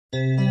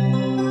Hello,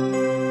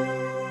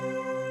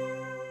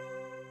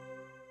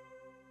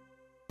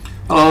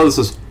 this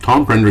is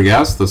Tom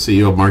Prendergast, the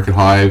CEO of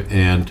MarketHive,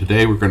 and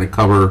today we're going to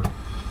cover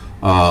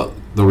the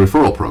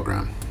referral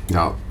program.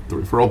 Now, the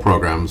referral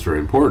program is very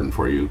important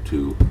for you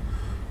to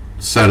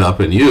set up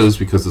and use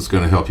because it's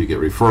going to help you get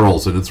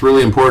referrals, and it's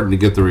really important to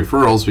get the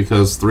referrals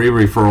because 3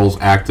 referrals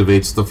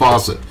activates the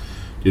faucet. Do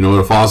you know what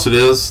a faucet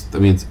is? That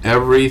means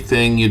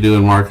everything you do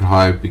in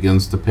MarketHive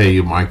begins to pay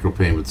you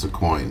micropayments of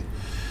coin,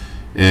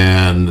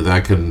 and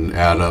that can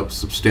add up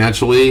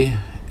substantially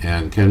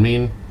and can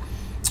mean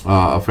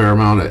a fair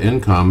amount of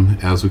income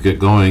as we get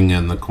going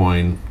and the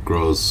coin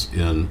grows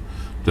in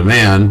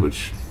demand,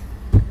 which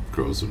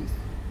grows in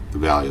the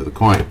value of the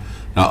coin.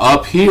 Now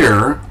up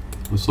here,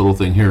 this little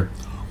thing here,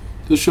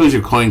 this shows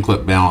your coin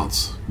clip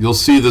balance. You'll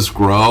see this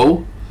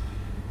grow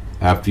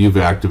after you've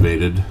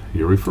activated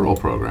your referral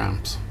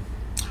programs.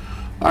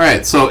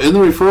 Alright, so in the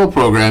referral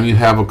program you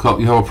have a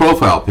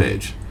profile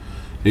page.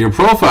 Now, your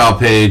profile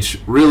page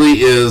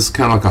really is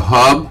kind of like a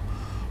hub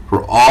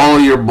for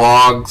all your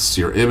blogs,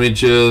 your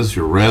images,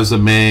 your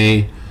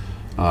resume,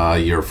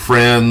 your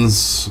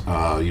friends,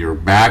 your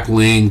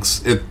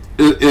backlinks. It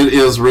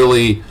is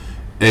really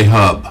a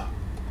hub.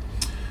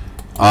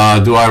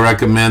 Do I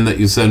recommend that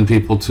you send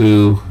people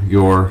to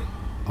your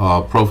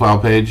profile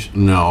page?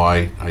 No,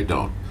 I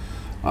don't.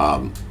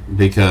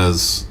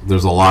 Because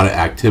there's a lot of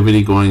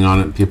activity going on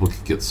and people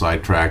can get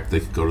sidetracked. They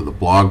can go to the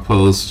blog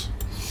post,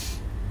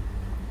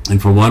 and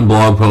from one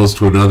blog post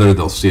to another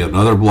they'll see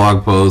another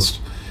blog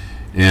post,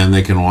 and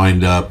they can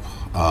wind up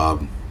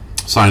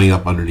signing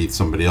up underneath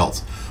somebody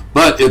else.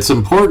 But it's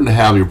important to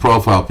have your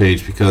profile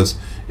page because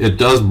it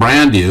does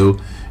brand you,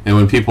 and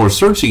when people are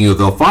searching you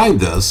they'll find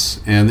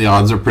this, and the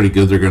odds are pretty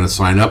good they're going to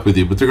sign up with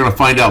you, but they're going to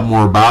find out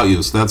more about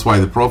you, so that's why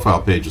the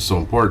profile page is so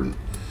important.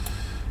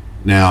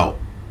 Now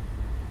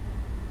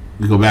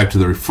we go back to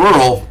the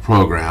referral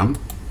program.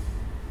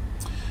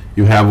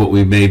 You have what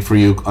we made for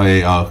you,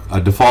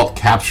 a default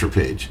capture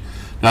page.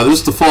 Now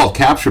this default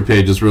capture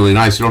page is really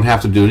nice. You don't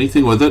have to do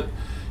anything with it.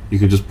 You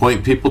can just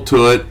point people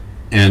to it,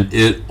 and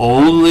it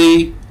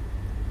only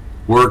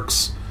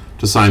works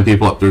to sign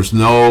people up. There's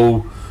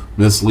no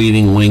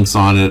misleading links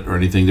on it or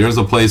anything. There's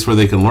a place where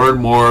they can learn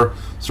more.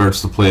 Starts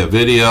to play a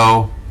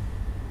video.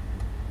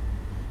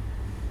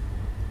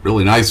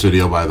 Really nice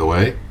video, by the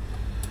way.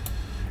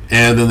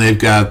 And then they've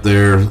got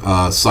their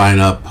sign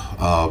up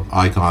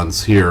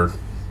icons here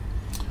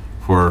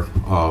for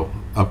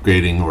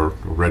upgrading or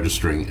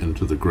registering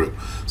into the group.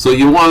 So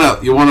you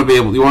want to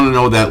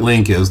know what that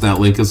link is. That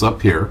link is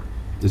up here.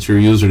 It's your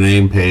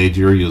username page,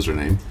 your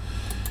username.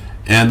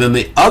 And then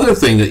the other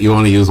thing that you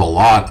want to use a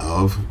lot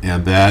of,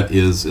 and that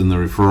is in the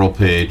referral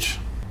page,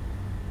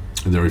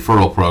 in the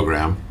referral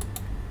program,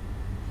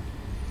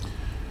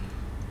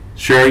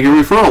 share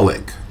your referral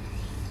link.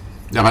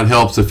 Now it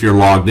helps if you're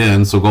logged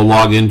in, so go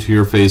log into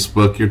your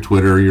Facebook, your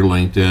Twitter, your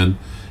LinkedIn,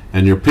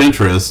 and your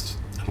Pinterest.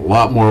 A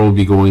lot more will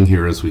be going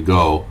here as we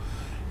go.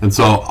 And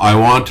so I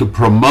want to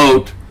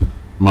promote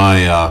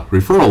my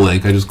referral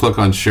link. I just click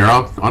on share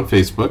on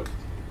Facebook,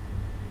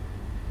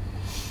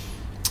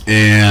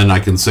 and I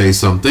can say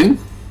something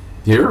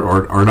here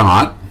or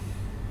not.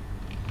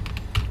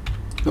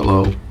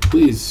 Hello,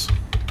 please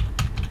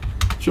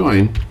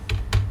join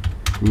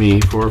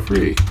me for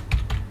free,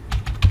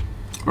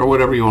 or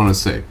whatever you want to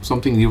say,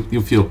 something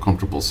you feel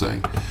comfortable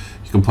saying.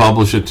 You can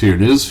publish it to your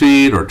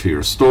newsfeed or to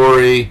your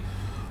story.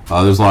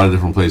 There's a lot of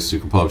different places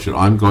you can publish it.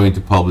 I'm going to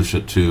publish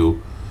it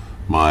to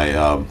my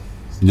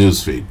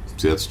newsfeed.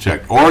 See, that's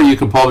checked. Or you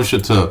can publish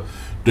it to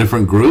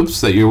different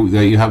groups that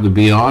you have to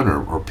be on,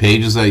 or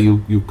pages that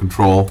you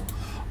control.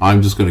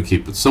 I'm just going to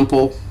keep it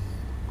simple,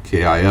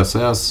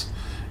 KISS,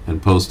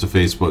 and post to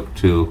Facebook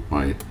to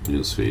my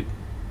newsfeed.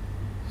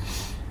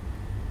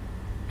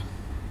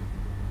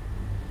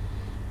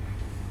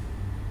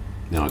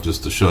 Now,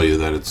 just to show you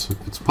that it's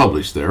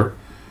published there,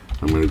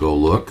 I'm going to go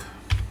look.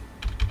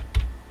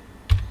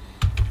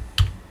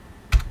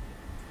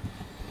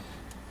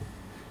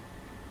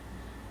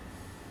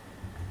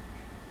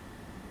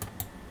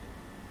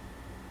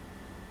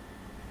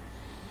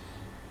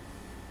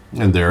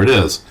 And there it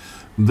is.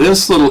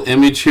 This little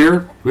image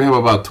here, we have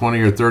about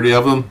 20 or 30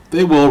 of them.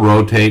 They will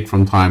rotate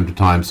from time to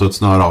time, so it's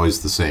not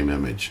always the same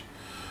image.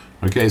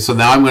 Okay, so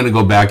now I'm going to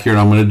go back here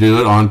and I'm going to do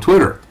it on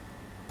Twitter.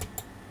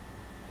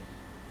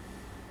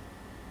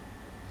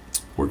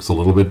 Works a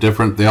little bit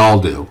different. They all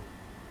do.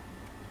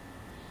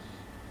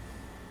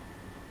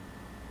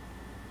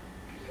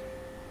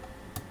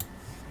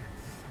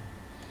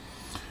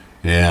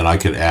 And I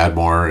could add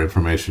more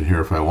information here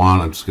if I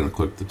want. I'm just going to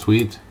click the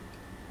tweet.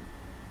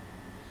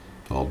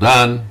 All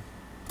done.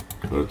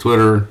 Go to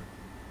Twitter.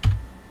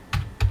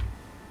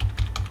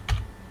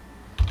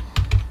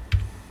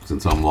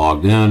 Since I'm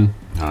logged in,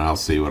 and I'll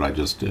see what I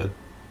just did.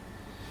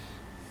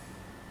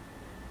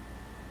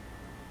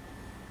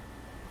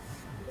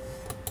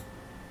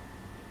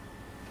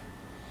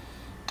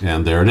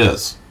 And there it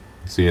is.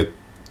 See,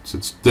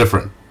 it's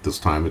different this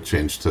time. It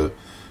changed to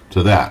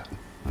that.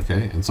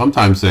 Okay, and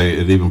sometimes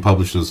it even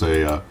publishes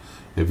a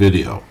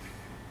video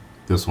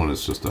This one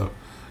is just a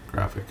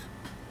graphic.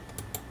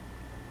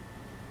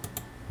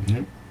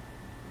 All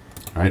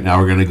right, now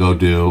we're going to go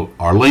do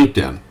our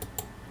LinkedIn.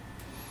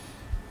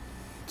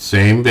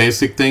 Same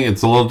basic thing.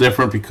 It's a little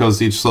different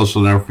because each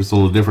social network is a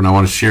little different. I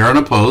want to share in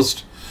a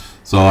post,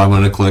 so I'm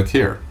going to click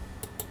here.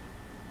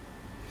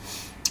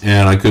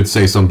 And I could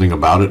say something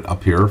about it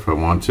up here if I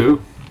want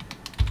to.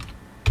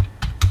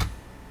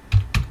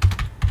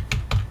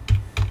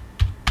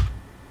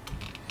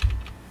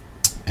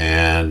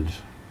 And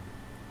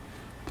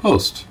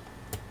post.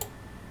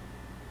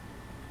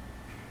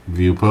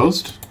 View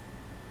post.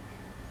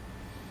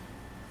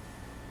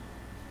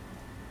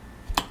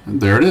 And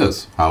there it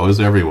is. How is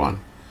everyone?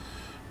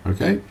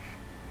 Okay,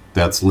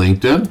 that's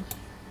LinkedIn.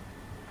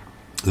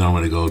 Then I'm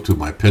going to go to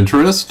my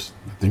Pinterest.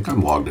 I think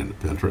I'm logged into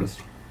Pinterest.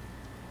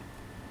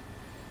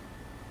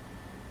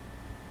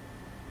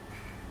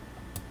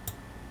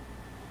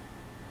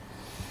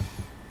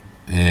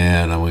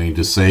 And I'm going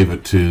to save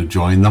it to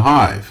join the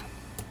Hive.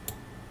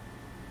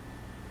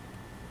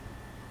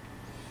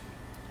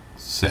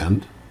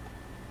 Send.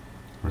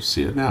 Or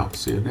see it now.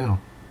 See it now.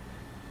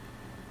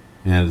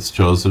 And it's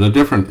chosen a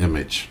different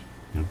image.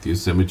 If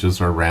these images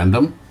are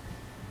random,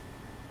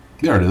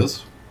 there it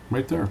is,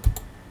 right there.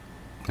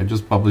 I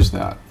just published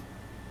that.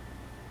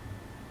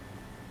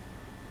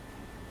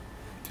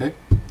 Okay.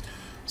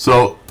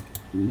 So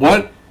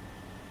what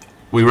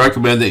we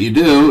recommend that you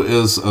do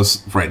is,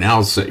 right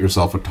now, set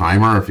yourself a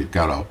timer. If you've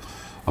got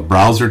a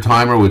browser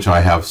timer, which I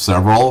have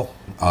several,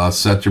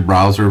 set your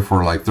browser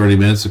for like 30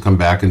 minutes to come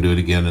back and do it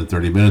again in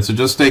 30 minutes, and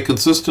just stay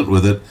consistent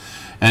with it,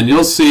 and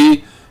you'll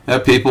see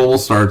that people will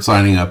start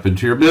signing up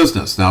into your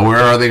business. Now, where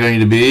are they going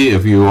to be?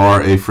 If you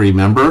are a free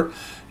member,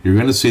 you're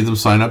going to see them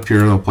sign up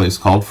here in a place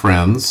called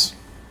Friends.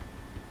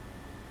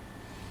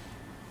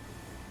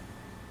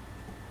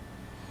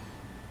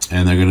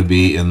 And they're going to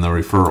be in the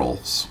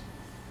referrals.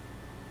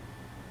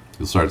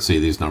 You'll start to see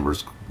these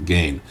numbers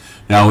gain.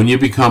 Now, when you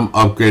become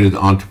upgraded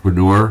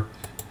entrepreneur,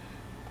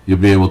 you'll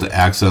be able to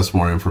access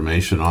more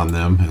information on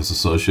them as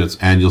associates,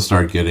 and you'll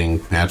start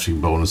getting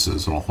matching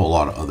bonuses and a whole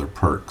lot of other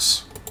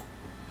perks.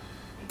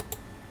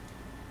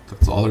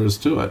 That's all there is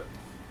to it.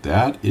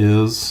 That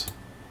is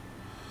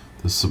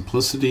the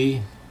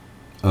simplicity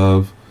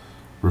of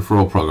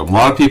referral program. A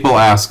lot of people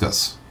ask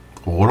us,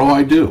 well, what do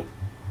I do?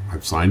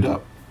 I've signed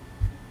up.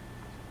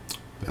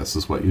 This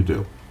is what you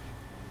do.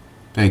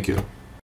 Thank you.